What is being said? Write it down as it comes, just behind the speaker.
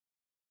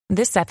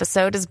This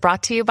episode is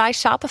brought to you by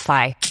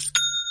Shopify.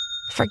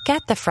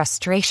 Forget the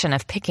frustration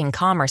of picking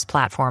commerce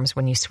platforms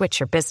when you switch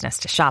your business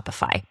to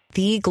Shopify,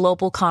 the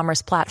global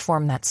commerce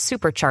platform that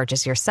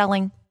supercharges your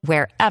selling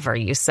wherever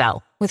you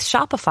sell. With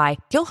Shopify,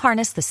 you'll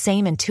harness the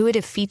same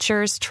intuitive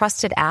features,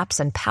 trusted apps,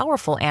 and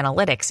powerful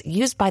analytics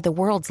used by the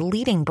world's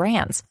leading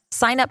brands.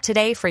 Sign up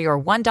today for your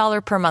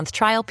 $1 per month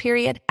trial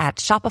period at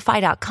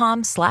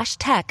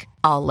shopify.com/tech,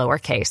 all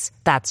lowercase.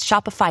 That's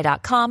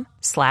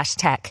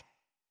shopify.com/tech.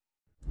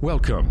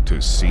 Welcome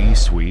to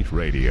C-Suite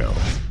Radio.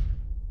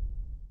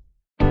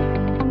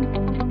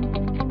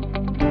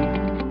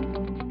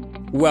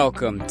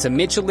 Welcome to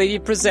Mitchell Levy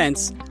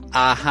Presents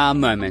Aha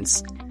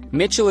Moments.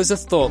 Mitchell is a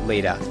thought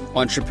leader,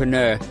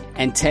 entrepreneur,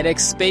 and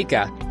TEDx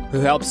speaker who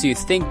helps you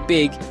think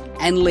big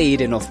and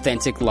lead an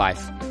authentic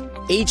life.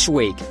 Each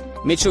week,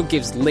 Mitchell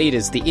gives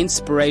leaders the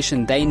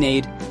inspiration they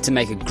need to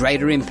make a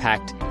greater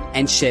impact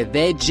and share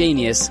their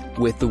genius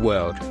with the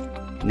world.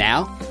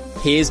 Now,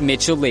 here's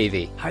Mitchell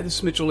Levy. Hi, this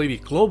is Mitchell Levy,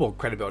 global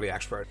credibility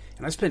expert,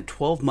 and I spent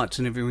 12 months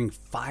interviewing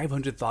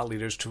 500 thought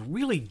leaders to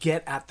really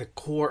get at the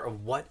core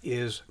of what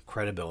is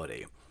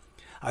credibility.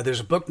 There's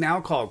a book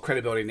now called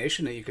Credibility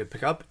Nation that you could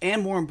pick up,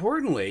 and more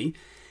importantly,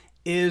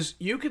 is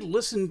you could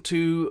listen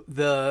to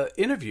the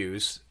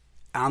interviews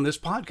on this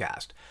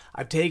podcast.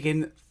 I've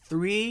taken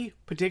 3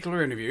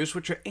 particular interviews,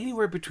 which are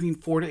anywhere between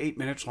 4 to 8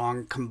 minutes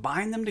long,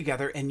 combine them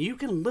together, and you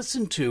can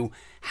listen to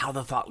how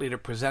the thought leader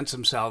presents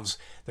themselves,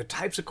 the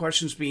types of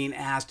questions being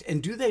asked,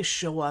 and do they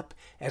show up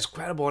as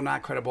credible or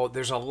not credible.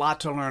 There's a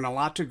lot to learn, a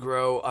lot to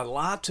grow, a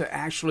lot to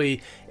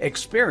actually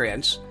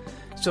experience.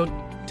 So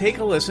take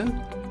a listen.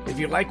 If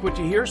you like what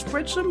you hear,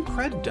 spread some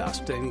cred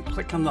dust and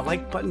click on the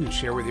like button and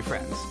share with your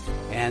friends.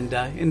 And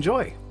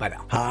enjoy. Bye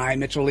now. Hi,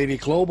 Mitchell Levy,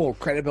 global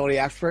credibility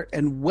expert,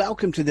 and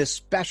welcome to this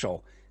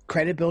special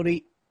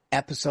credibility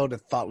episode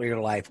of Thought Leader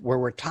Life, where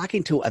we're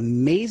talking to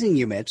amazing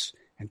humans,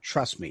 and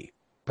trust me,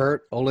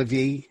 Bert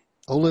Olivier,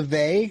 I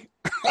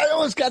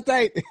almost got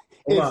that.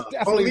 It's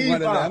definitely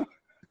one of them.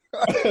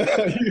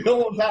 You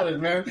almost had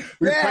it, man.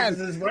 We practiced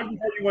this right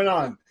before you went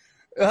on.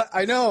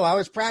 I know, I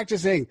was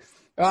practicing.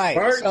 All right,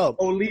 Bert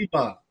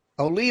Oliva.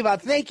 Oliva,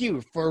 thank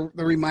you for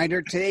the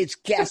reminder. Today's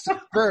guest,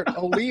 Bert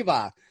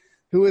Oliva,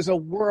 who is a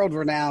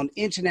world-renowned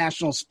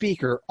international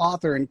speaker,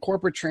 author, and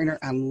corporate trainer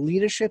on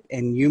leadership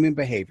and human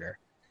behavior.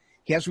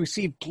 He has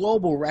received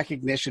global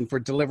recognition for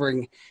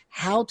delivering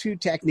how-to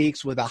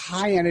techniques with a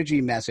high-energy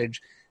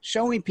message,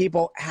 showing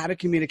people how to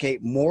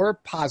communicate more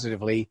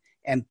positively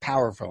and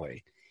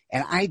powerfully.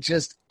 And I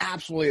just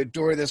absolutely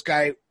adore this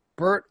guy.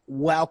 Bert,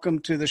 welcome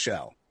to the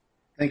show.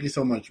 Thank you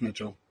so much,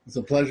 Mitchell. It's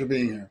a pleasure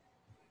being here.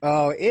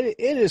 Oh, it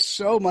is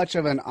so much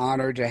of an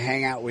honor to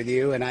hang out with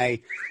you.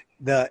 And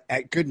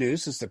good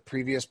news is the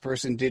previous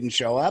person didn't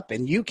show up,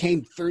 and you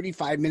came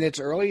 35 minutes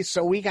early,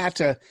 so we got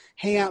to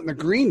hang out in the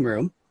green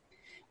room.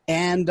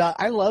 And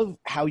I love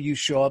how you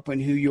show up and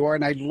who you are,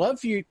 and I'd love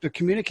for you to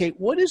communicate.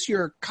 What is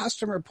your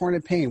customer point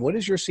of pain? What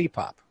is your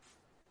CPOP?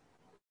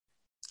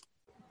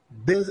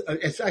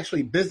 It's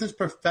actually business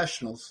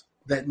professionals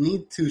that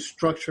need to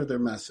structure their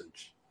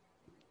message.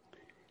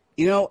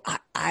 You know,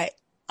 I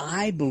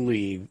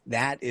believe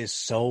that is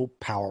so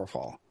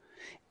powerful.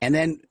 And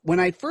then when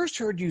I first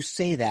heard you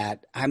say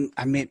that, I'm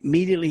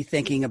immediately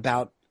thinking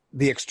about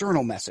the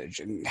external message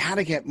and how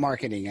to get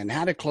marketing and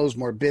how to close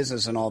more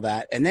business and all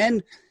that. And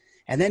then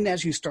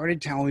as you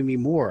started telling me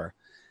more,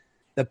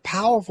 the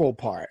powerful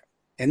part,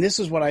 and this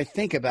is what I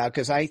think about,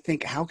 because I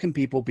think, how can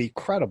people be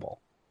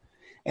credible?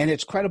 And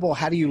it's credible,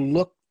 how do you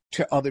look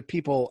to other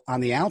people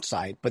on the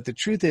outside? But the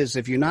truth is,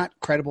 if you're not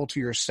credible to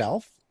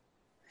yourself,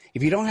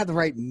 if you don't have the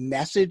right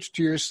message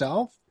to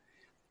yourself,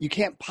 you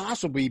can't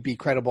possibly be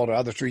credible to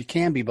others, or you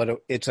can be,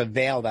 but it's a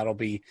veil that'll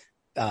be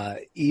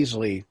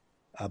easily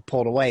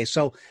pulled away.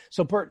 So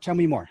Bert, tell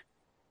me more.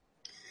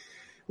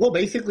 Well,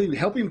 basically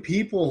helping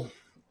people,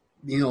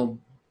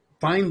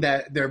 find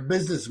that their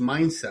business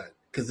mindset,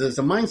 because there's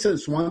a mindset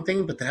is one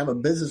thing, but to have a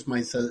business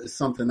mindset is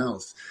something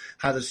else.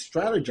 How to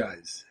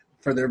strategize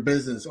for their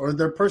business or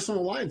their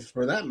personal lives,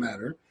 for that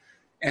matter,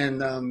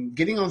 and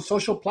getting on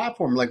social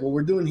platform like what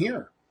we're doing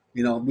here.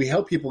 We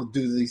help people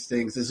do these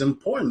things. It's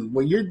important.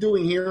 What you're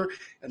doing here,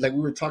 like we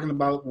were talking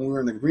about when we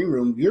were in the green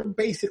room, you're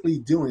basically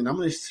doing, I'm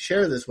going to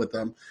share this with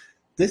them.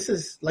 This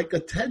is like a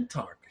TED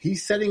Talk.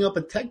 He's setting up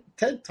a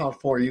TED Talk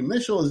for you.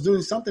 Mitchell is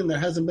doing something that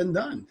hasn't been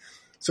done.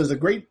 So it's a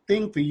great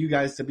thing for you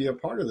guys to be a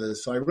part of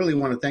this. So I really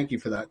want to thank you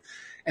for that.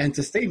 And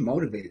to stay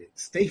motivated,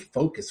 stay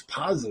focused,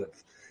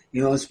 positive,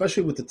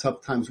 especially with the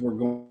tough times we're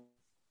going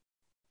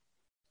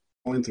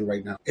through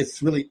right now.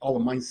 It's really all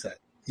a mindset.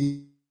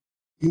 You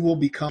will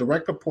become a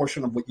direct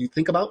proportion of what you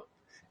think about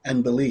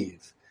and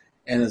believe.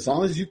 And as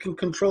long as you can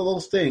control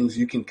those things,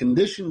 you can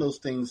condition those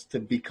things to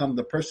become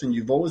the person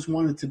you've always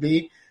wanted to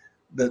be.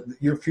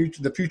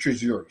 The future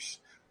is yours,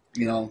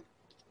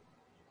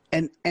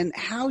 And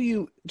how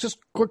you, just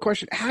quick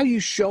question, how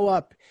you show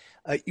up,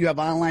 you have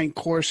online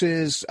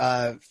courses,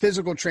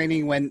 physical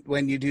training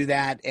when you do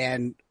that,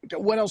 and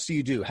what else do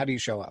you do? How do you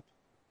show up?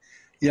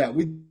 Yeah,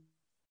 we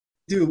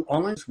do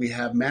online. We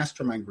have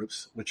mastermind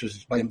groups, which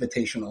is by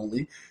invitation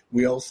only.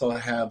 We also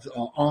have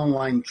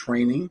online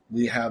training.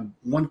 We have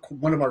one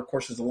of our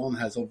courses alone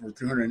has over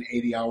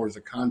 380 hours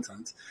of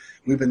content.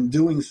 We've been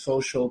doing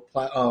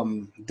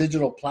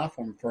digital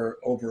platform for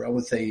over, I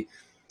would say,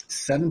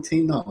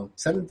 17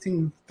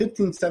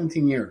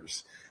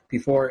 years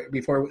before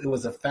it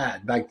was a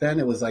fad. Back then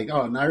it was like,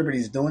 oh, now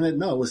everybody's doing it.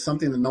 No, it was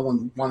something that no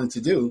one wanted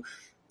to do.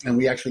 And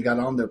we actually got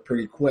on there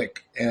pretty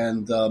quick.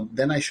 And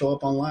then I show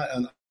up on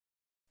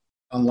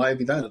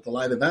live events. At the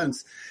live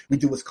events, we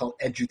do what's called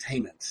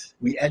edutainment.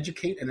 We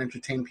educate and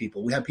entertain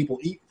people. We have people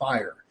eat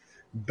fire,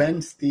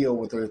 bend steel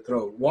with their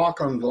throat,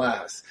 walk on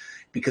glass.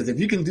 Because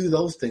if you can do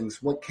those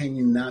things, what can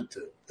you not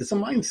do? It's a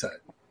mindset.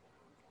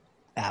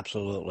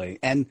 Absolutely.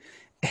 And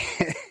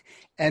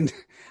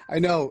I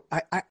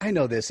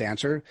know this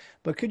answer,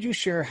 but could you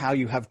share how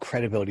you have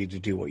credibility to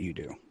do what you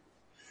do?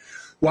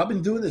 Well, I've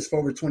been doing this for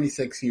over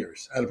 26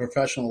 years at a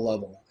professional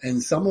level.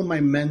 And some of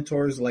my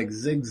mentors like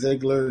Zig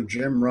Ziglar,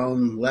 Jim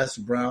Rohn, Les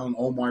Brown,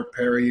 Omar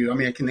Perry, I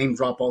mean, I can name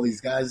drop all these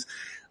guys.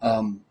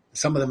 Some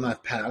of them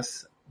have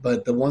passed,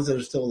 but the ones that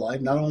are still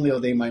alive, not only are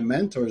they my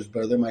mentors,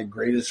 but they're my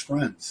greatest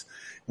friends.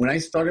 When I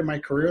started my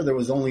career, there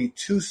was only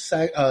two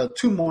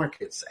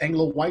markets,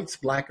 Anglo-whites,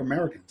 Black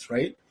Americans,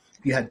 right?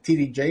 You had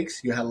T.D.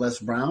 Jakes, you had Les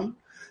Brown,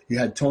 you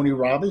had Tony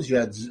Robbins, you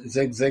had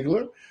Zig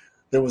Ziglar.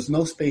 There was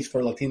no space for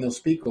a Latino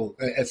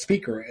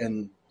speaker,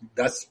 and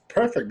that's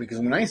perfect because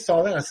when I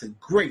saw that, I said,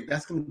 great,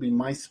 that's going to be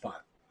my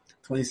spot.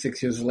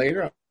 26 years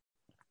later,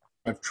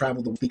 I've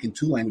traveled to speak in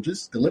 2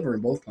 languages, deliver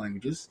in both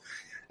languages,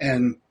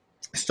 and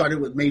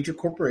started with major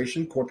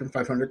corporation, Fortune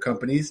 500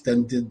 companies,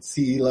 then did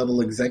CE-level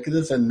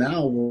executives, and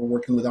now we're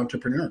working with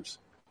entrepreneurs.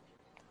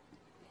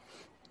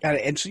 Got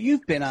it. And so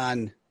you've been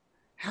on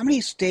how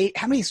many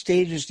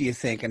stages do you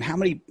think, and how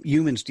many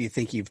humans do you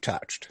think you've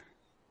touched?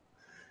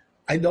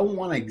 I don't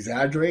want to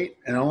exaggerate,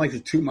 and I don't like to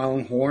toot my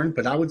own horn,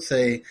 but I would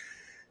say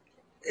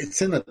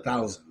it's in the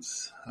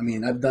thousands. I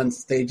mean, I've done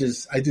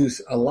stages. I do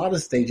a lot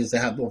of stages that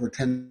have over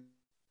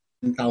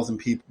 10,000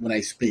 people when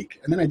I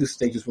speak. And then I do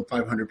stages with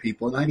 500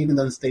 people, and I've even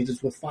done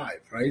stages with 5,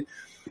 right?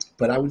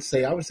 But I would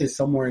say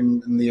somewhere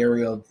in the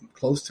area of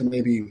close to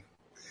maybe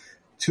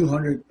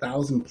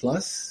 200,000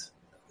 plus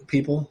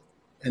people,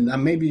 and I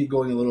may be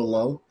going a little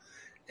low.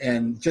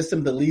 And just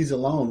in Belize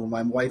alone, with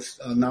my wife's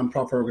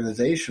nonprofit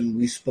organization,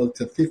 we spoke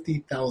to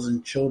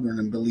 50,000 children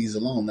in Belize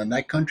alone. And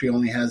that country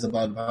only has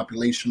about a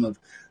population of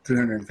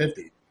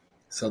 350.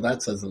 So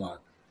that says a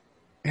lot.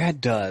 That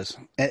does.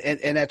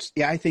 And that's,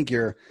 I think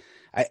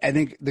I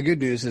think the good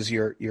news is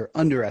you're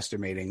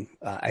underestimating.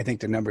 I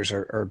think the numbers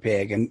are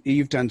big. And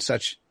you've done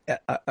such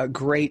a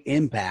great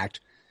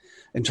impact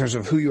in terms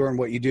of who you are and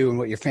what you do and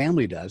what your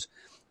family does.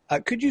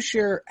 Could you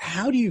share,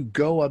 how do you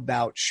go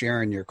about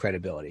sharing your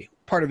credibility?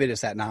 Part of it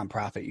is that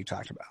nonprofit you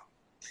talked about.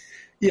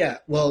 Yeah,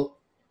 well,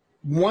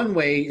 one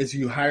way is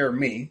you hire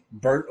me,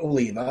 Bert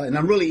Oliva, and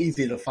I'm really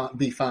easy to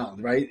be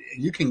found, right?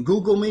 You can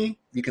Google me.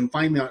 You can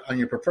find me on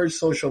your preferred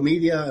social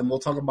media, and we'll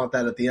talk about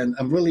that at the end.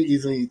 I'm really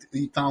easily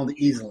found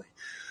easily.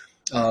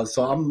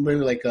 So I'm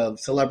really like a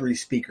celebrity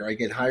speaker. I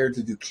get hired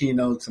to do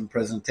keynotes and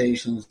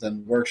presentations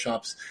and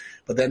workshops.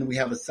 But then we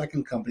have a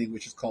second company,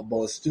 which is called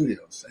Boa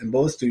Studios. And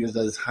Boa Studios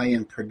does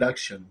high-end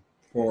production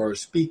for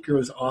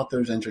speakers,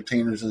 authors,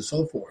 entertainers, and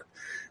so forth.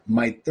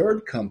 My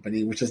third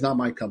company, which is not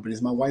my company,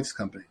 is my wife's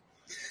company.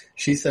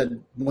 She said,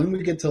 when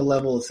we get to a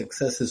level of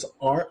success, it's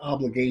our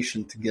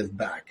obligation to give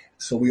back.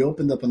 So we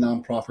opened up a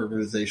nonprofit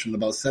organization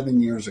about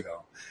 7 years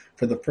ago.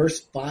 For the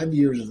first 5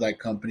 years of that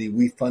company,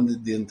 we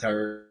funded the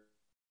entire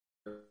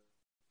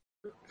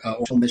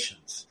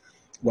missions,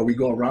 where we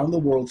go around the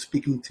world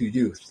speaking to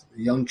youth,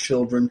 young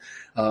children,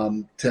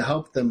 to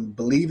help them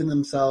believe in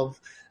themselves,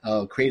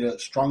 create a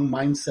strong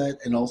mindset,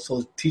 and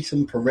also teach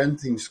them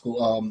parenting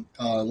school.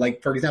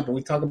 Like, for example,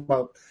 we talk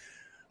about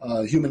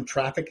human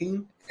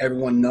trafficking.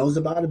 Everyone knows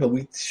about it, but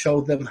we show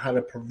them how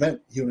to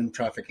prevent human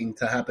trafficking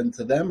to happen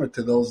to them or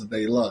to those that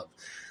they love.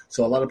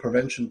 So a lot of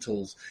prevention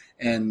tools,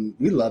 and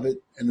we love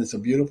it, and it's a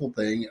beautiful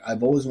thing.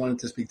 I've always wanted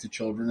to speak to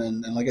children,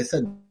 and like I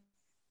said,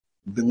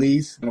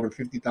 Belize, over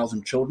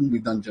 50,000 children.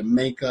 We've done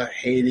Jamaica,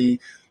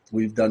 Haiti,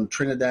 we've done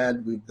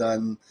Trinidad, we've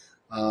done,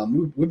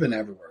 we've been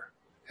everywhere,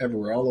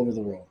 all over the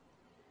world.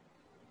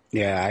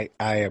 Yeah,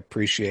 I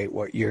appreciate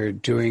what you're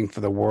doing for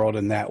the world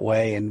in that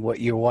way, and what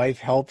your wife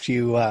helped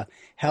you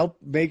help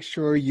make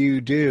sure you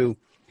do.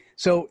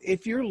 So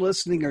if you're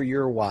listening or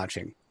you're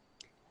watching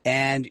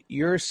and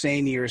you're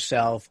saying to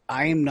yourself,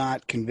 I am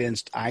not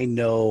convinced I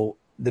know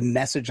the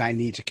message I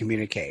need to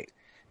communicate,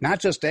 not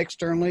just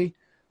externally,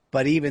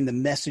 but even the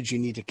message you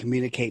need to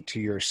communicate to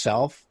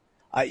yourself,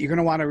 you're going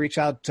to want to reach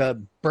out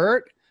to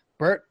Bert.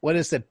 Bert, what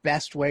is the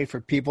best way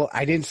for people?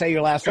 I didn't say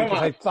your last name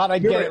because I thought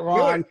I'd get it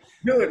wrong.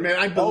 Do it, man.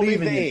 I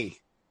believe in you.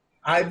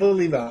 I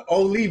believe it.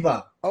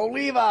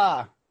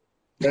 Oliva.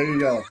 There you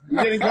go.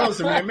 You're getting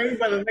closer, man. Maybe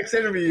by the next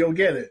interview, you'll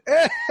get it.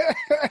 Let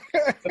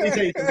me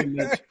tell you something,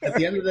 Mitch. At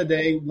the end of the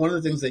day, one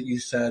of the things that you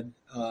said,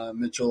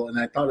 Mitchell, and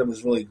I thought it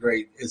was really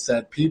great, is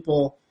that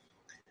people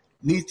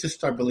need to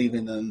start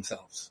believing in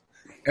themselves.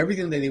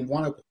 Everything that they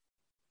want to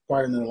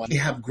require in their life. We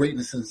have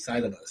greatness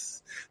inside of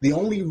us. The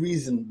only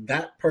reason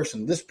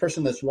this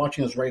person that's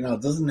watching us right now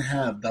doesn't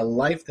have the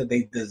life that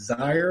they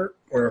desire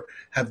or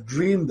have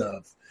dreamed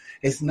of,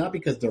 it's not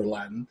because they're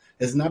Latin.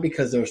 It's not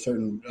because they're a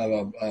certain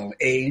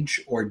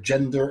age or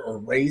gender or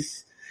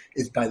race.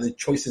 It's by the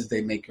choices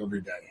they make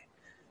every day.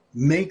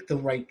 Make the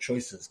right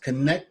choices.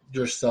 Connect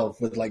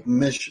yourself with like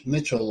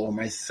Mitchell or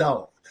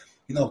myself.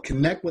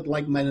 Connect with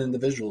like-minded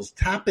individuals.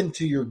 Tap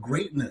into your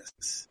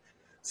greatness.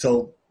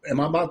 So I'm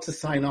about to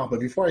sign off,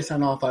 but before I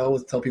sign off, I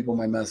always tell people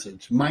my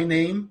message. My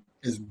name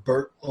is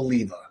Bert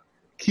Oliva,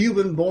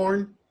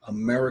 Cuban-born,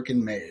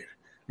 American-made.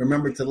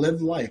 Remember to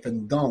live life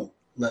and don't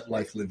let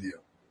life live you.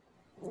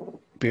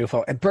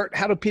 Beautiful. And Bert,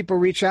 how do people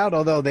reach out?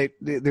 Although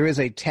there is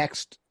a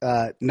text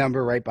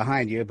number right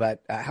behind you,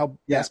 but how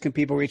best can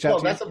people reach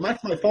out to you?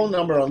 That's my phone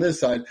number on this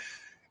side.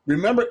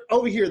 Remember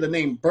over here the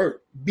name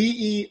Bert,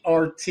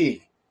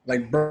 B-E-R-T,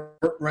 like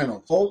Burt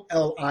Reynolds,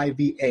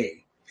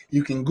 O-L-I-V-A.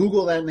 You can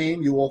Google that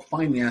name. You will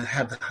find me. I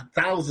have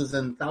thousands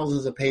and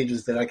thousands of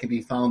pages that I can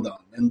be found on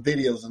and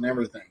videos and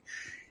everything.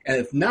 And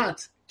if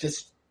not,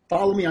 just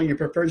follow me on your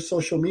preferred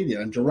social media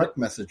and direct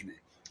message me.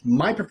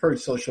 My preferred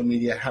social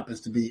media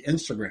happens to be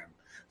Instagram.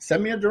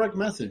 Send me a direct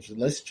message.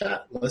 Let's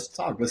chat. Let's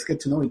talk. Let's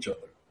get to know each other.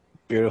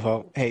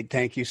 Beautiful. Hey,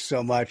 thank you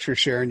so much for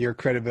sharing your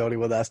credibility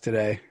with us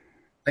today.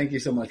 Thank you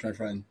so much, my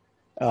friend.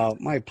 Oh,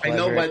 my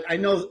pleasure. I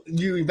know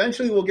you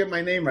eventually will get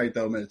my name right,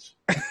 though, Mitch.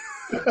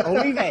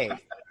 Oliva.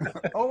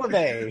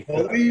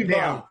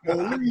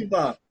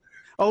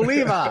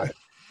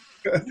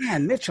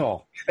 Man,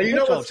 Mitchell. And you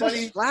know what's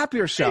funny? Slap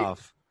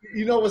yourself. Hey,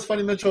 you know what's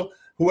funny, Mitchell?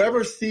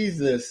 Whoever sees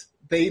this,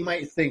 they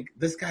might think,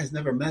 this guy's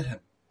never met him.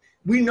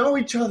 We know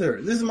each other.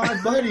 This is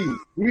my buddy.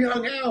 We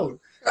hung out.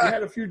 We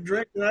had a few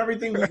drinks and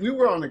everything. We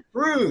were on a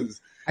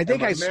cruise. I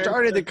think I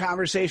started the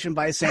conversation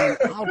by saying,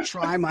 I'll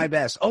try my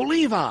best.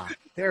 Oliva.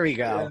 There we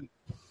go.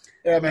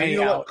 Yeah, man. You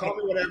know what? Call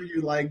me whatever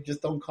you like.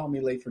 Just don't call me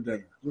late for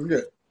dinner. We're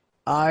good.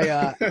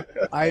 I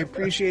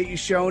appreciate you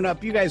showing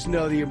up. You guys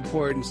know the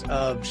importance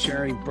of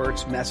sharing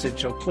Bert's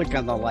message, so click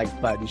on the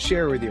like button,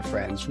 share with your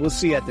friends. We'll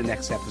see you at the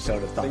next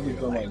episode of Thought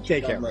Leader Life.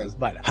 Take care.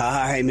 Bye.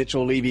 Hi,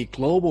 Mitchell Levy,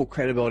 global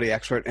credibility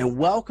expert, and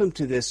welcome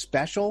to this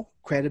special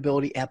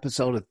credibility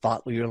episode of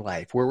Thought Leader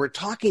Life, where we're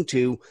talking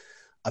to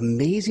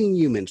amazing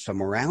humans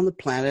from around the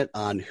planet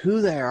on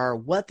who they are,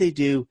 what they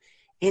do,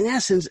 in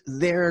essence,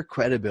 their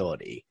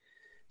credibility.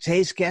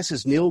 Today's guest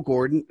is Neil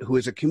Gordon, who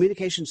is a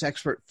communications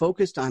expert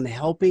focused on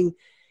helping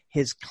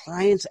his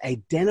clients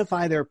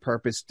identify their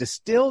purpose,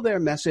 distill their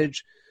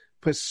message,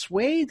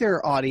 persuade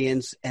their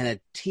audience,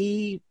 and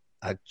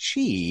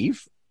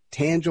achieve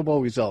tangible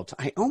results.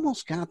 I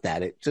almost got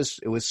that. It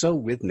was so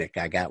rhythmic,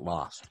 I got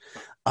lost.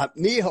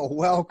 Neil,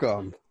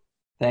 welcome.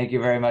 Thank you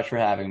very much for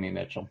having me,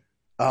 Mitchell.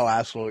 Oh,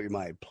 absolutely.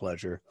 My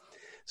pleasure.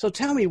 So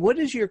tell me, what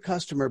is your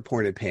customer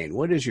point of pain?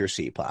 What is your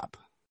CPOP?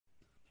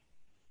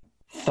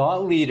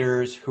 Thought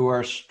leaders who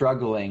are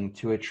struggling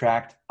to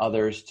attract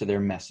others to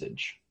their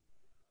message.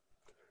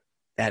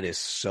 That is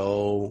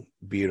so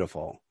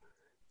beautiful.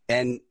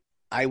 And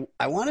I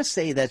want to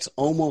say that's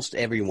almost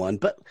everyone,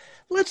 but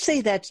let's say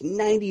that's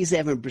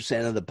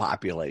 97% of the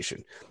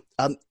population.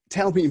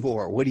 Tell me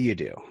more. What do you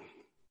do?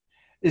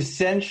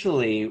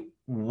 Essentially,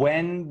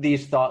 when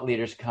these thought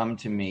leaders come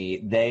to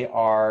me, they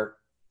are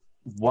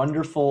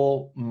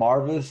wonderful,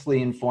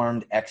 marvelously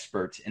informed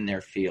experts in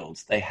their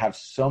fields. They have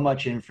so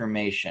much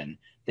information.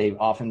 They've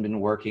often been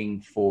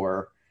working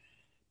for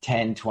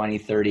 10, 20,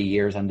 30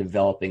 years on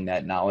developing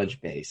that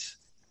knowledge base.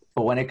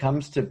 But when it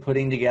comes to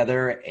putting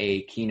together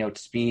a keynote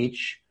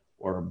speech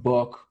or a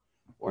book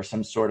or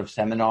some sort of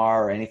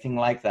seminar or anything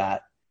like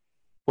that,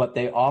 what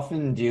they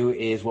often do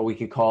is what we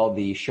could call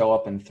the show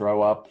up and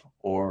throw up,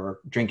 or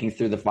drinking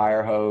through the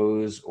fire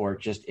hose, or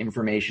just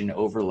information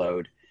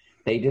overload.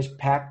 They just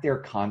pack their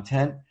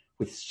content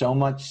with so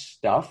much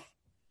stuff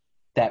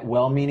that,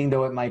 well-meaning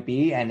though it might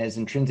be, and as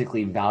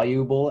intrinsically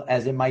valuable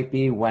as it might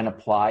be when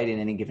applied in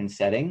any given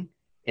setting,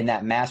 in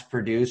that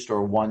mass-produced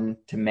or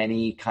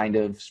one-to-many kind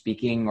of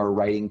speaking or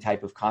writing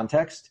type of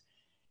context,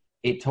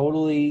 it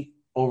totally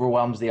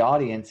overwhelms the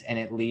audience, and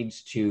it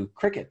leads to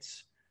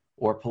crickets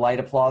or polite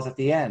applause at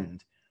the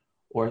end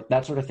or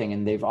that sort of thing.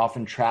 And they've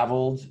often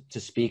traveled to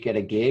speak at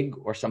a gig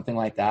or something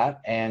like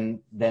that, and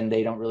then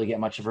they don't really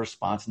get much of a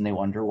response, and they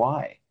wonder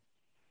why.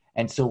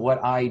 And so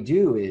what I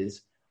do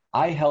is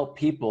I help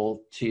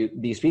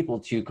these people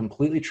to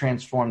completely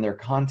transform their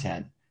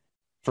content,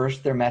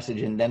 first their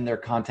message and then their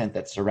content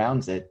that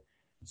surrounds it,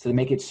 so they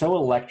make it so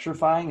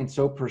electrifying and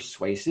so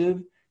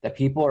persuasive that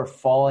people are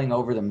falling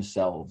over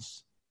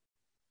themselves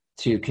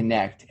to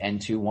connect and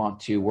to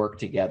want to work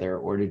together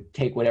or to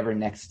take whatever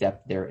next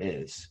step there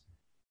is.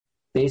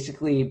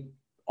 Basically,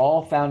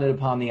 all founded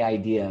upon the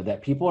idea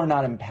that people are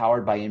not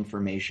empowered by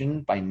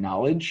information, by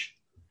knowledge.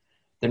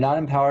 They're not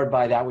empowered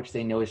by that which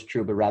they know is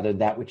true, but rather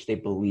that which they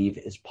believe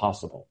is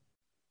possible.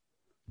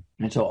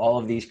 And so all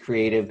of these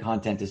creative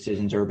content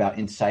decisions are about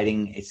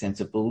inciting a sense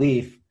of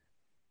belief,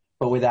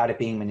 but without it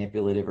being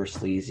manipulative or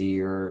sleazy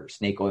or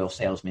snake oil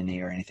salesman-y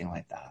or anything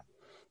like that.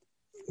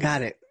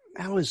 Got it.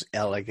 That was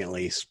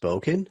elegantly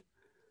spoken.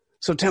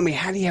 So tell me,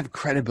 how do you have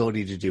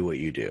credibility to do what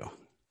you do?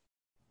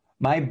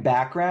 My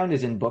background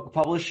is in book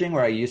publishing,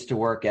 where I used to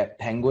work at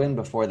Penguin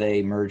before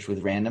they merged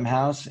with Random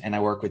House, and I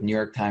work with New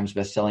York Times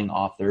bestselling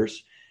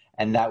authors.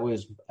 And that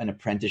was an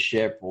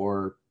apprenticeship,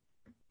 or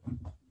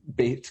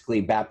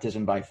basically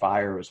baptism by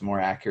fire was a more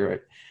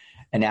accurate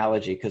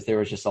analogy, because there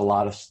was just a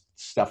lot of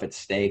stuff at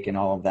stake and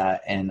all of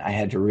that. And I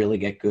had to really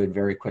get good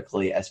very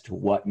quickly as to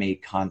what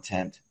made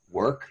content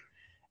work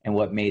and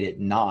what made it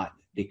not,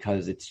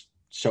 because it's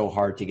so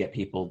hard to get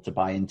people to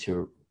buy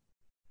into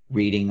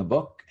reading a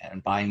book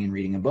and buying and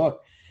reading a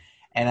book.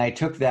 And I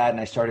took that and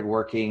I started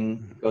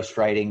working,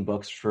 ghostwriting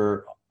books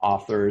for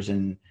authors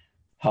and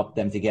helped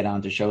them to get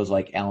onto shows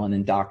like Ellen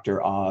and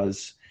Dr.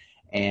 Oz.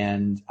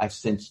 And I've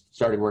since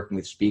started working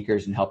with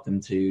speakers and helped them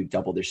to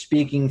double their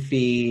speaking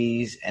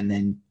fees and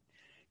then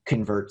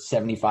convert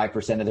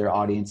 75% of their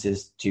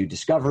audiences to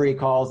discovery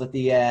calls at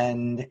the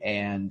end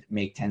and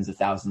make tens of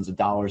thousands of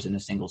dollars in a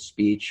single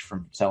speech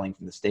from selling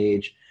from the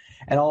stage.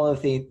 And all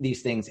of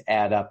these things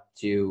add up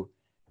to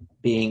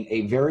being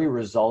a very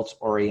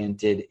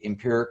results-oriented,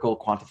 empirical,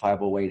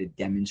 quantifiable way to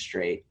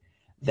demonstrate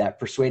that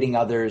persuading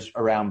others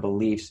around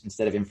beliefs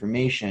instead of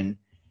information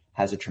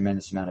has a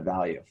tremendous amount of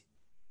value.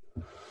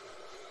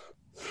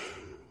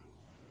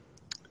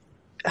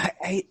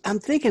 I'm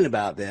thinking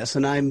about this,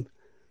 and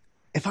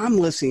if I'm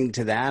listening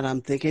to that,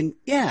 I'm thinking,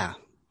 yeah,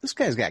 this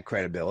guy's got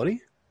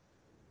credibility.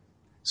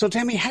 So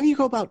tell me, how do you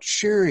go about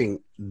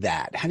sharing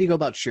that? How do you go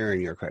about sharing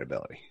your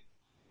credibility?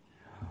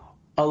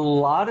 A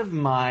lot of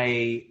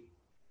my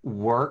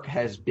work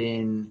has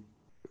been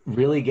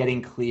really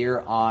getting clear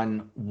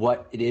on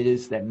what it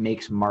is that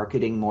makes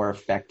marketing more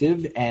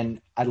effective.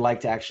 And I'd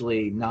like to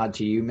actually nod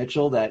to you,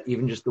 Mitchell, that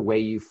even just the way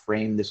you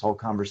frame this whole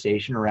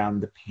conversation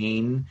around the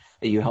pain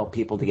that you help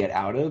people to get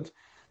out of,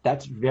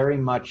 that's very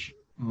much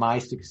my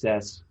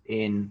success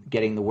in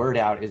getting the word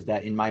out, is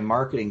that in my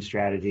marketing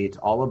strategy, it's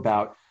all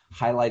about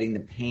highlighting the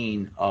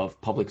pain of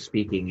public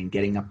speaking and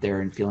getting up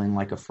there and feeling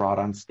like a fraud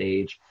on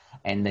stage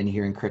and then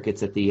hearing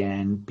crickets at the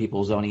end,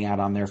 people zoning out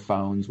on their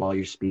phones while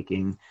you're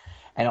speaking.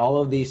 And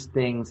all of these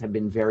things have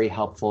been very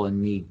helpful in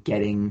me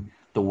getting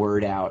the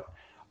word out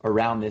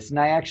around this. And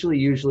I actually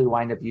usually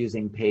wind up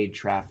using paid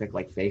traffic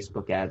like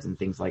Facebook ads and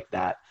things like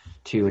that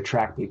to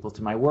attract people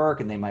to my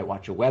work, and they might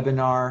watch a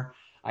webinar.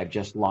 I've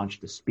just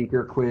launched a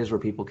speaker quiz where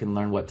people can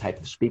learn what type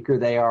of speaker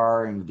they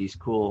are and these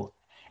cool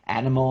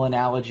animal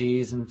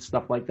analogies and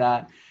stuff like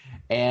that.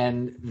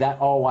 And that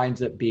all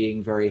winds up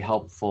being very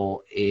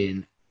helpful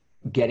in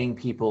getting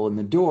people in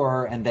the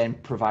door and then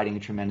providing a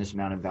tremendous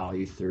amount of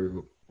value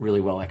through really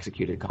well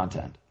executed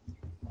content.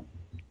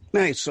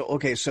 Nice.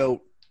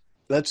 So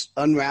let's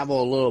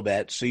unravel a little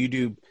bit. So you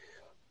do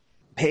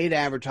paid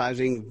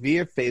advertising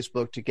via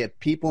Facebook to get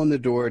people in the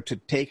door to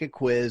take a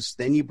quiz,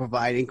 then you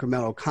provide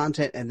incremental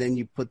content, and then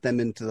you put them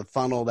into the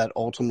funnel that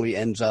ultimately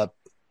ends up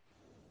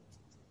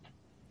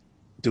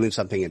doing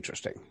something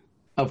interesting.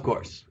 Of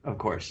course,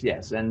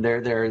 yes. And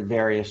there are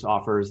various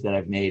offers that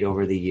I've made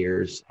over the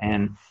years.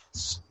 And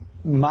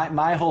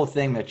my whole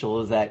thing,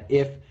 Mitchell, is that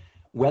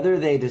whether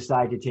they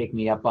decide to take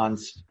me up on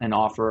an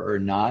offer or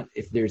not,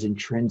 if there's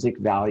intrinsic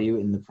value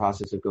in the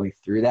process of going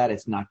through that,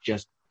 it's not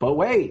just, but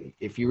wait,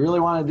 if you really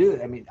want to do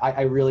it, I mean,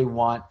 I really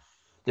want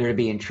there to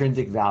be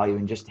intrinsic value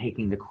in just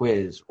taking the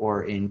quiz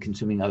or in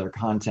consuming other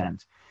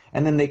content.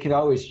 And then they could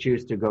always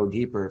choose to go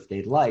deeper if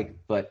they'd like.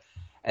 But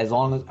as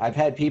long as I've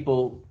had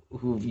people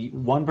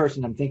one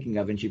person I'm thinking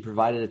of, and she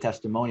provided a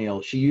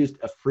testimonial, she used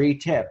a free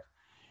tip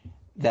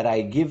that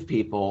I give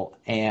people,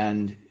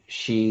 and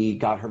she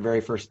got her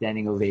very first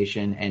standing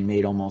ovation and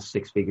made almost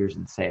 6 figures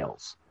in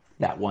sales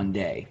that one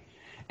day.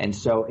 And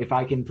so if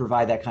I can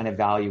provide that kind of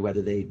value,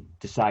 whether they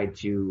decide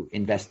to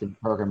invest in the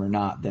program or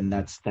not, then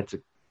that's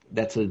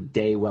a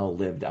day well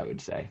lived, I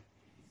would say.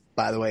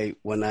 By the way,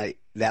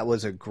 that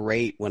was a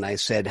great, when I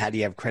said, how do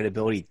you have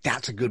credibility?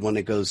 That's a good one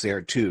that goes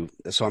there too.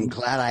 So I'm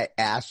glad I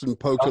asked and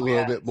poked a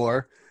little bit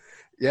more.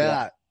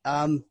 Yeah.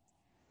 That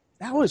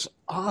was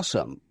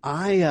awesome.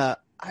 I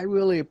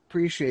really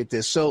appreciate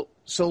this. So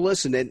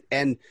listen,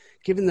 and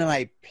given that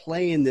I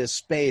play in this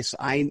space,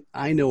 I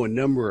know a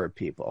number of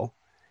people,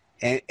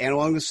 and I'm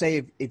going to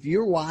say, if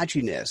you're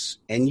watching this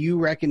and you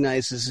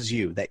recognize this is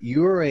you, that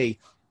you're a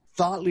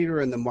thought leader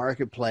in the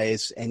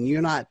marketplace and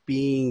you're not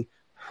being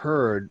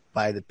heard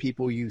by the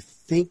people you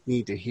think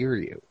need to hear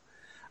you,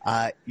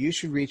 you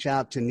should reach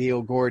out to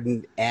Neil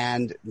Gordon.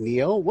 And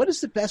Neil, what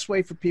is the best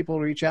way for people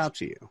to reach out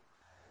to you?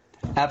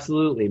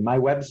 Absolutely. My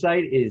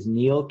website is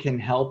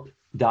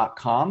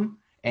neilcanhelp.com,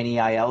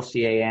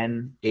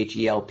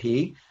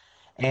 NEILCANHELP.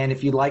 And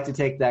if you'd like to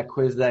take that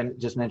quiz that I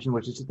just mentioned,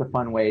 which is just a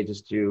fun way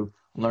just to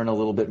learn a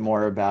little bit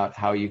more about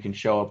how you can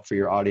show up for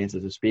your audience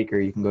as a speaker,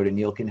 you can go to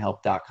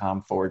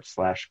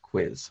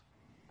neilcanhelp.com/quiz.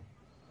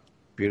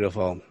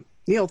 Beautiful.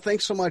 Neil,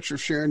 thanks so much for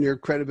sharing your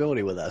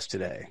credibility with us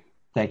today.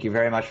 Thank you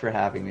very much for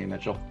having me,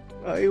 Mitchell.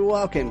 You're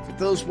welcome. For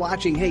those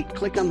watching, hey,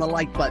 click on the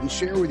like button,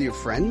 share with your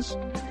friends,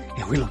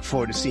 and we look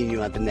forward to seeing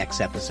you on the next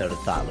episode of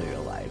Thought Leader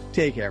Live.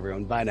 Take care,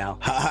 everyone. Bye now.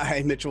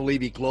 Hi, Mitchell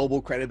Levy, global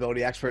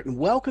credibility expert, and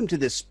welcome to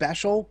this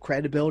special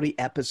credibility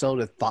episode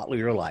of Thought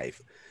Leader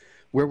Life,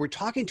 where we're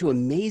talking to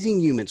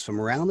amazing humans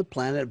from around the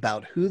planet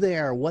about who they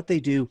are, what they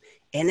do,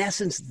 in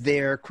essence,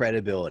 their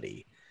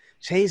credibility.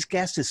 Today's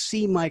guest is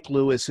C. Mike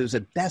Lewis, who's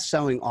a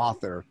best-selling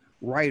author,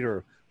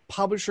 writer,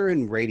 publisher,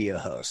 and radio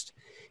host.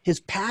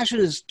 His passion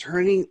is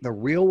turning the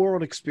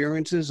real-world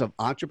experiences of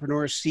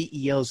entrepreneurs,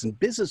 CEOs, and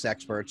business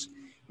experts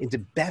into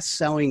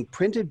best-selling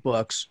printed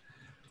books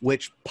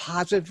which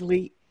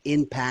positively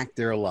impact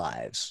their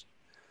lives.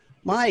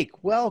 Mike,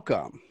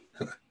 welcome.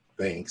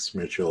 Thanks,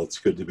 Mitchell. It's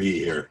good to be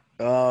here.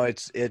 Oh,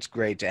 it's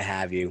great to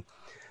have you.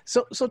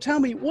 So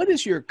tell me, what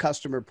is your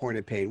customer point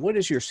of pain? What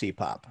is your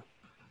CPOP?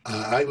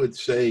 I would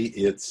say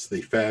it's the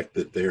fact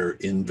that they're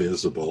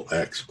invisible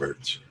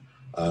experts.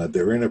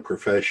 They're in a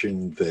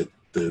profession that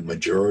the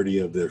majority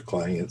of their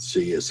clients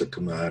see as a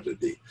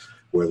commodity,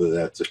 whether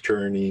that's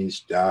attorneys,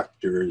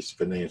 doctors,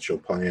 financial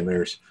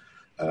planners.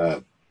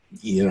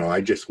 I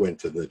just went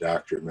to the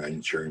doctor my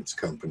insurance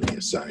company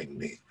assigned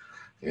me.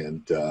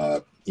 And,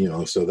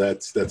 so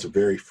that's a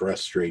very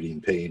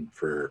frustrating pain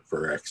for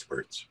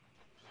experts.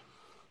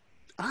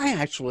 I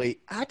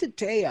have to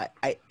tell you,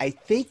 I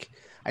think,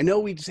 I know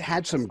we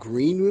had some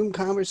green room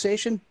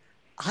conversation.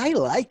 I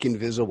like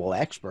invisible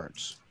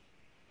experts.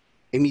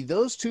 I mean,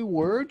 those two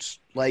words,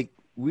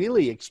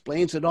 really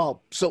explains it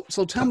all. So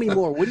tell me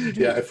more. What do you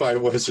do? Yeah, if I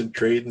wasn't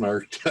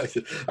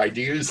trademarked, I'd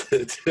use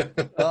it.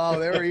 Oh,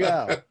 there we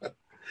go.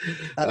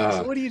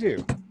 So what do you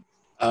do?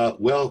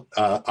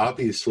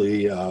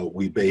 Obviously,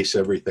 we base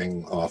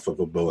everything off of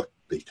a book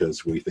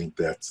because we think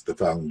that's the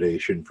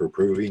foundation for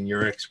proving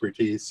your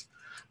expertise.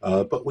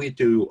 But we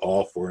do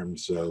all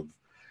forms of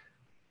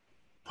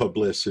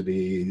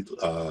publicity,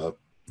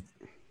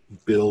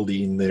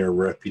 building their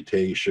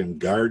reputation,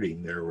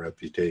 guarding their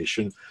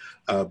reputation.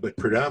 But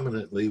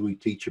predominantly, we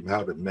teach them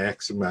how to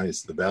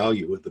maximize the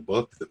value of the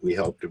book that we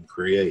helped them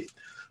create.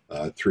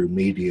 Through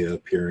media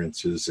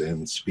appearances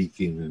and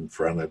speaking in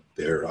front of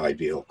their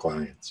ideal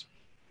clients.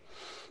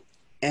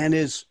 And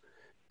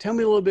tell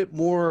me a little bit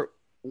more,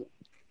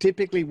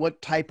 typically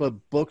what type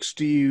of books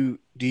do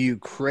you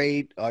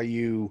create? Are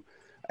you,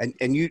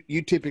 and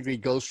you typically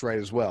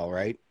ghostwrite as well,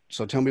 right?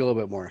 So tell me a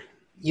little bit more.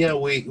 Yeah,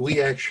 we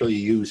actually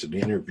use an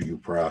interview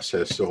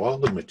process. So all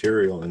the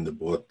material in the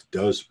book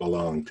does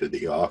belong to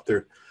the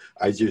author.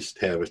 I just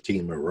have a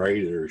team of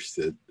writers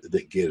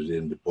that get it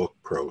into book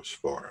prose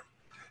for them.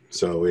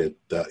 So it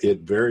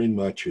very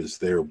much is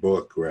their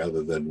book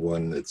rather than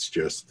one that's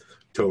just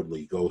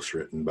totally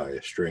ghostwritten by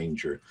a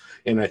stranger.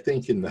 And I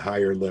think in the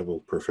higher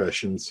level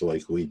professions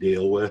like we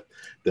deal with,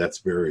 that's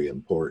very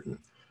important.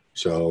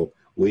 So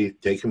we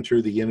take them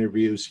through the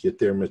interviews, get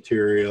their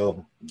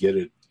material, get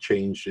it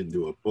changed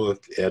into a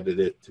book, edit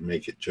it to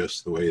make it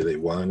just the way they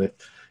want it.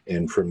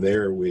 And from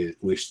there,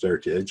 we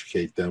start to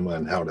educate them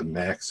on how to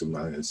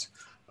maximize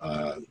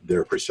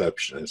their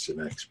perception as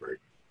an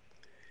expert.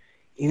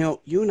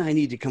 You and I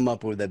need to come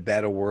up with a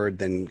better word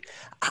than,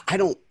 I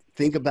don't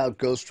think about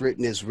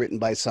ghostwritten as written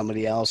by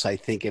somebody else. I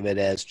think of it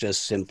as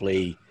just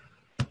simply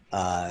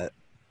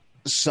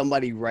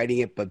somebody writing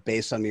it, but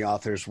based on the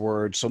author's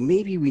words. So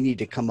maybe we need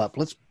to come up,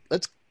 let's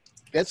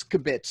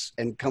kibitz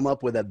and come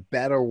up with a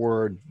better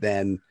word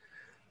than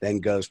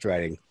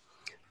ghostwriting.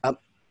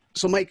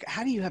 So Mike,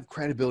 how do you have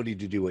credibility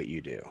to do what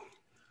you do?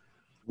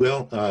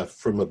 Well,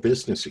 from a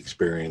business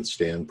experience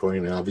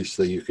standpoint,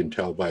 obviously you can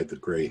tell by the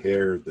gray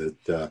hair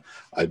that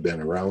I've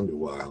been around a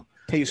while.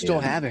 Hey, you still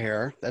have a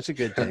hair. That's a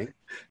good thing.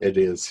 It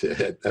is.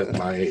 At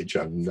my age,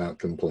 I'm not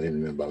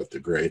complaining about the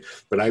gray.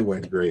 But I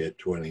went gray at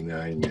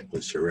 29. It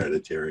was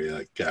hereditary.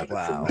 I got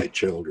it from my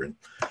children.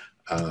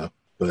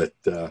 But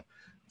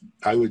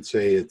I would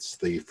say it's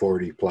the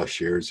 40-plus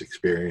years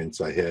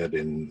experience I had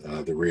in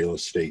the real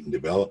estate and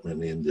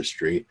development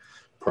industry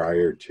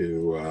prior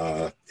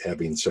to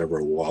having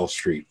several Wall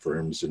Street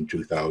firms in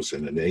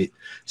 2008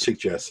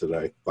 suggested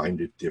I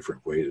find a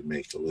different way to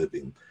make a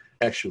living.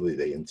 Actually,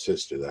 they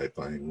insisted I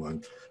find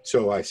one.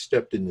 So I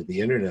stepped into the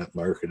internet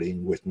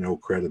marketing with no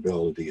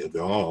credibility at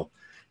all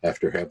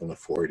after having a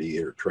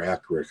 40-year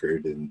track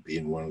record and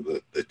being one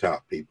of the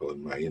top people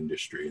in my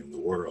industry in the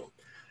world.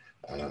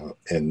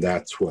 And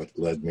that's what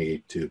led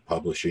me to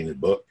publishing a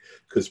book,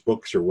 because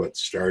books are what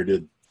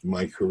started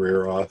my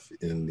career off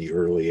in the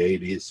early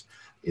 80s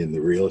in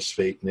the real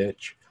estate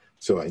niche.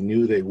 So I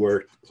knew they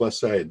worked.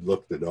 Plus, I had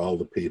looked at all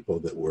the people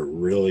that were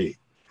really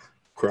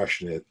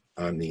crushing it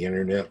on the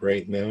internet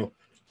right now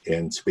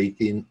and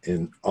speaking,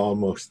 and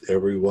almost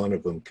every one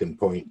of them can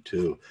point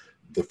to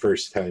the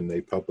first time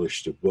they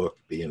published a book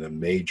being a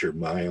major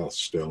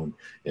milestone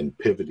and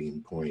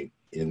pivoting point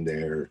in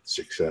their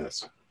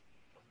success.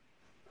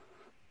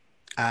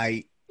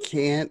 I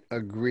can't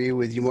agree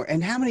with you more.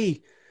 And how many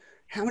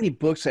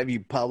books have you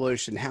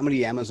published, and how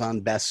many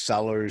Amazon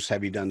bestsellers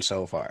have you done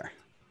so far?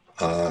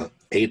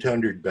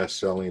 800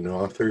 best-selling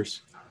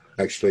authors,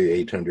 actually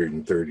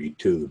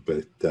 832,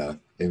 but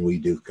and we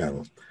do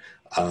count.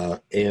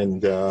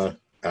 And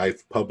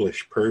I've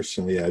published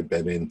personally, I've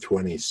been in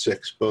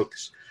 26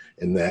 books,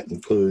 and that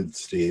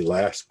includes the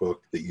last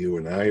book that you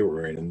and I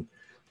were in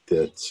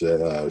that's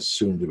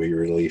soon to be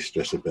released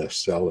as a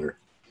bestseller.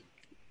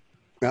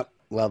 Yep,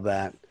 love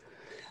that.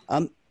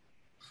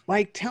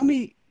 Mike, tell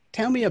me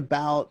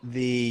about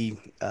the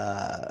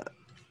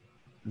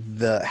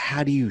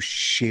how do you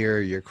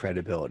share your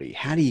credibility?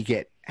 How do you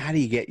get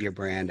your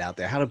brand out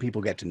there? How do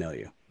people get to know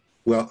you?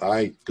 Well,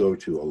 I go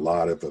to a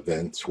lot of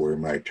events where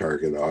my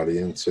target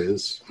audience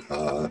is,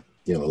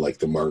 like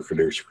the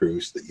Marketers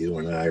Cruise that you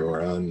and I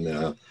were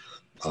on.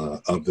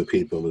 Of the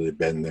people that have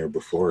been there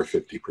before,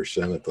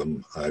 50% of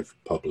them I've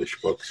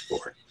published books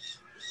for.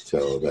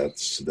 So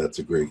that's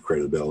a great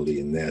credibility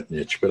in that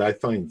niche. But I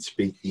find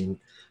speaking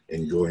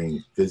and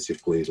going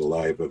physically to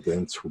live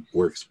events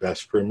works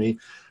best for me.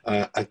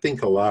 I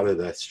think a lot of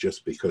that's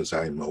just because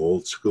I'm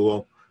old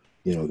school.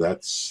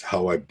 That's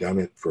how I've done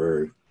it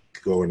for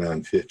going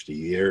on 50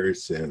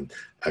 years, and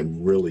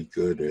I'm really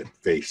good at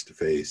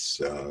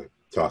face-to-face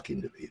talking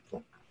to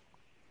people.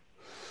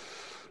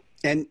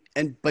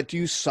 But do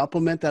you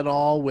supplement that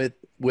all with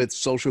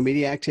social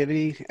media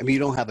activity? I mean, you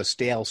don't have a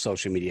stale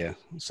social media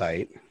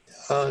site.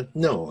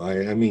 No,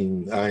 I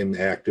mean, I'm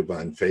active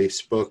on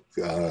Facebook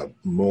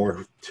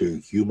more to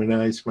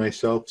humanize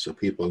myself so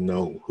people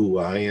know who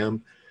I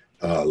am.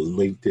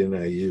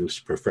 LinkedIn I use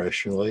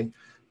professionally,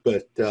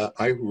 but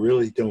I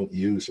really don't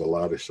use a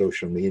lot of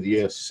social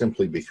media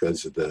simply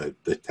because of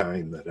the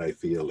time that I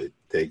feel it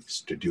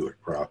takes to do it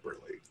properly.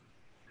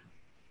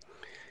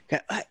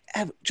 I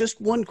have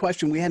just one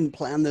question. We hadn't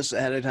planned this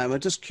ahead of time.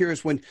 I'm just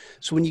curious, when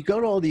you go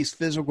to all these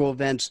physical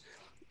events,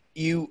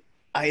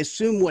 I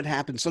assume what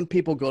happens, some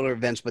people go to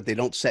events, but they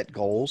don't set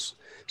goals.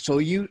 So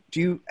do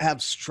you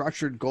have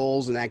structured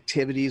goals and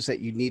activities that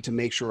you need to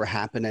make sure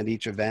happen at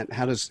each event?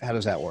 How does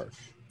that work?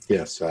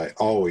 Yes, I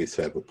always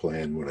have a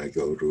plan when I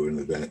go to an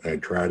event. I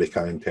try to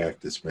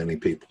contact as many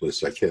people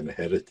as I can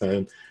ahead of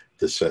time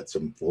to set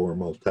some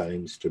formal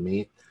times to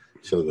meet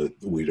so that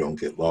we don't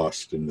get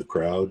lost in the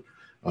crowd.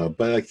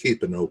 But I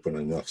keep an open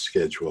enough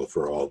schedule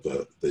for all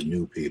the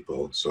new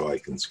people so I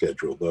can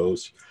schedule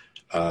those.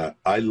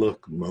 I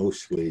look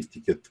mostly to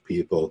get the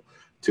people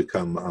to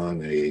come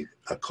on a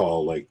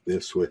call like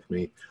this with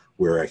me,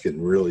 where I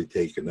can really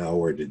take an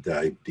hour to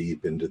dive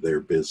deep into their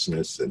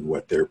business and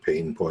what their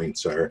pain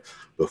points are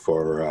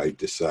before I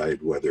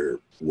decide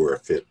whether we're a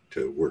fit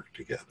to work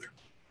together.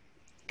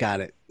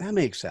 Got it. That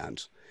makes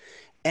sense.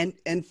 And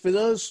for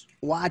those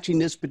watching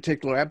this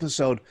particular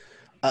episode,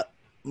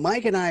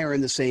 Mike and I are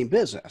in the same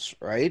business,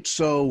 right?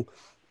 So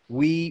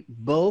we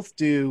both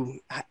do,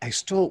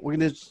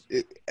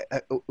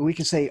 we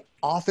can say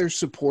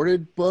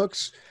author-supported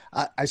books.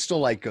 I still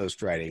like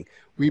ghostwriting.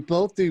 We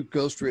both do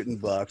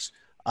ghostwritten books.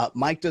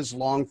 Mike does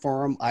long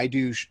form. I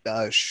do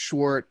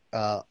short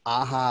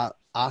aha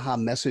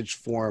message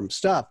form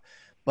stuff.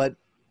 But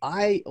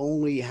I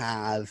only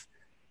have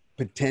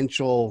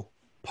potential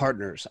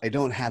partners. I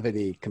don't have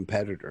any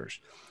competitors.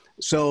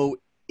 So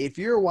if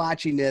you're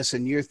watching this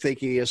and you're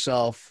thinking to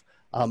yourself,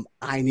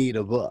 I need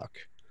a book,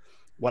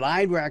 what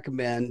I'd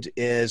recommend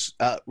is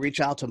reach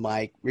out to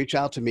Mike, reach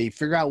out to me,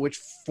 figure out which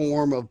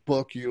form of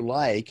book you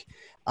like.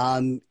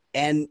 And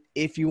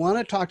if you want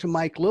to talk to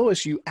Mike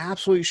Lewis, you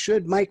absolutely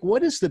should. Mike,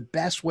 what is the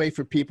best way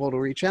for people to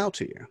reach out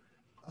to you?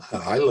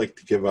 I like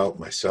to give out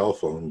my cell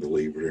phone,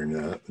 believe it or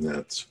not, and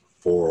that's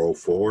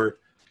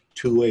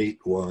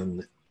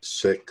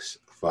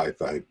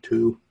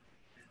 404-281-6552.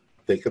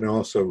 They can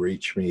also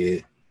reach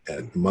me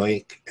at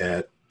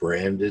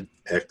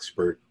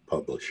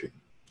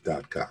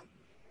mike@brandedexpertpublishing.com.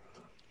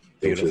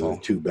 Those are the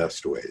two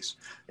best ways.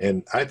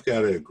 And I've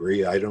got to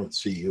agree, I don't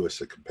see you as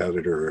a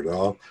competitor at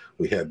all.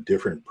 We have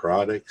different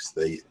products.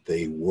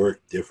 They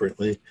work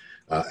differently.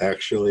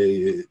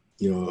 Actually,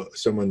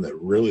 someone that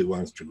really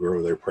wants to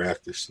grow their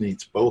practice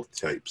needs both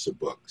types of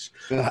books.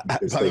 By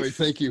the way,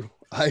 thank you.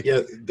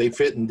 Yeah, they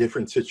fit in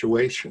different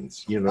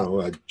situations.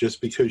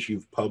 Just because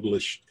you've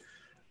published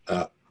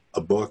a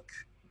book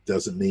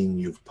doesn't mean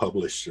you've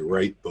published the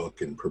right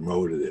book and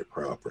promoted it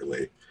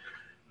properly.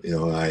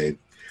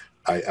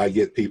 I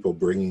get people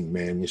bringing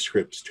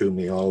manuscripts to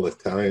me all the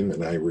time,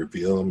 and I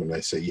review them, and I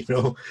say,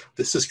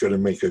 this is going to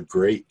make a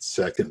great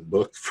second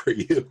book for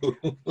you.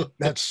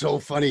 That's so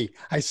funny.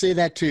 I say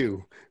that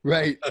too.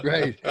 Right.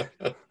 Like,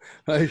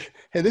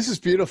 hey, this is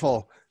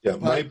beautiful. Yeah,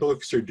 my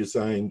books are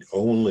designed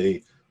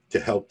only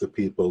to help the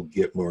people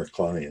get more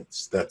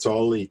clients. That's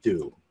all they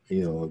do.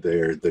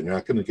 They're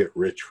not going to get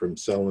rich from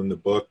selling the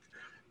book,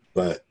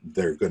 but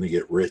they're going to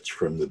get rich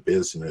from the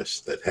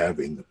business that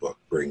having the book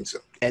brings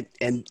them.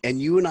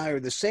 And you and I are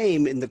the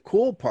same. And the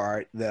cool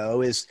part,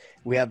 though, is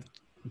we have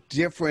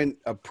different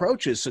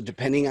approaches. So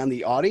depending on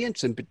the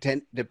audience and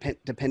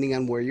depending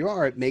on where you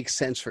are, it makes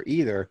sense for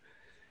either.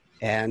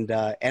 And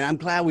I'm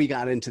glad we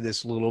got into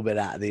this a little bit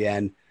at the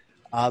end.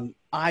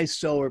 I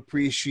so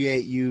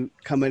appreciate you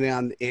coming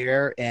on the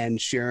air and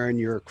sharing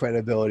your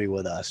credibility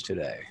with us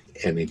today.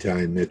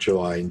 Anytime,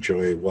 Mitchell. I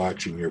enjoy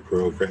watching your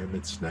program.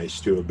 It's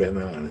nice to have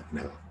been on it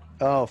now.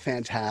 Oh,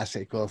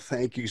 fantastic. Well,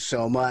 thank you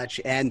so much.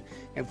 And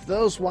for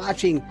those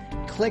watching,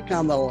 click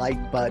on the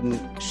like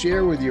button,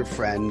 share with your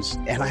friends,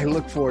 and I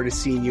look forward to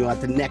seeing you on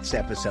the next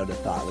episode of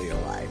Thought Leader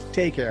Live.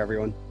 Take care,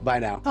 everyone. Bye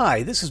now.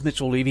 Hi, this is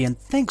Mitchell Levy, and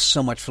thanks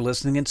so much for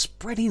listening and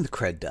spreading the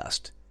cred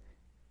dust.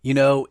 You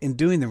know, in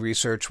doing the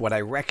research, what I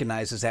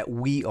recognize is that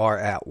we are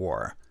at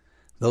war.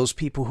 Those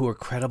people who are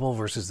credible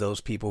versus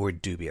those people who are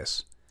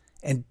dubious.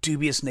 And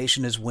Dubious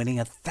Nation is winning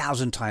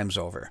 1,000 times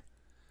over.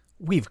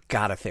 We've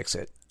got to fix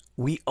it.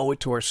 We owe it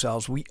to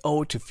ourselves. We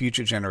owe it to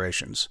future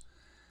generations.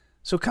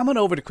 So come on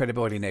over to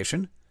Credibility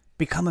Nation,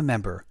 become a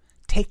member,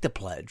 take the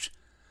pledge,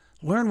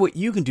 learn what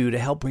you can do to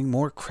help bring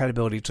more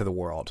credibility to the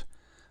world.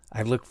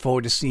 I look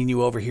forward to seeing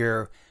you over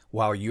here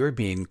while you're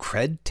being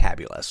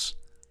cred-tabulous.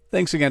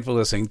 Thanks again for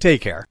listening.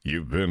 Take care.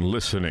 You've been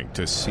listening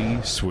to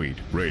C-Suite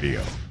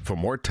Radio. For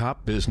more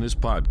top business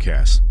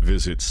podcasts,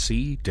 visit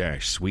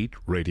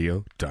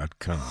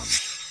c-suiteradio.com.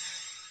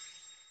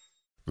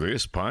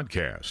 This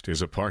podcast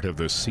is a part of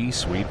the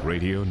C-Suite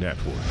Radio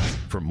Network.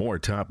 For more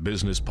top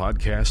business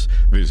podcasts,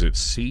 visit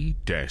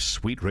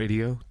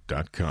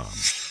c-suiteradio.com.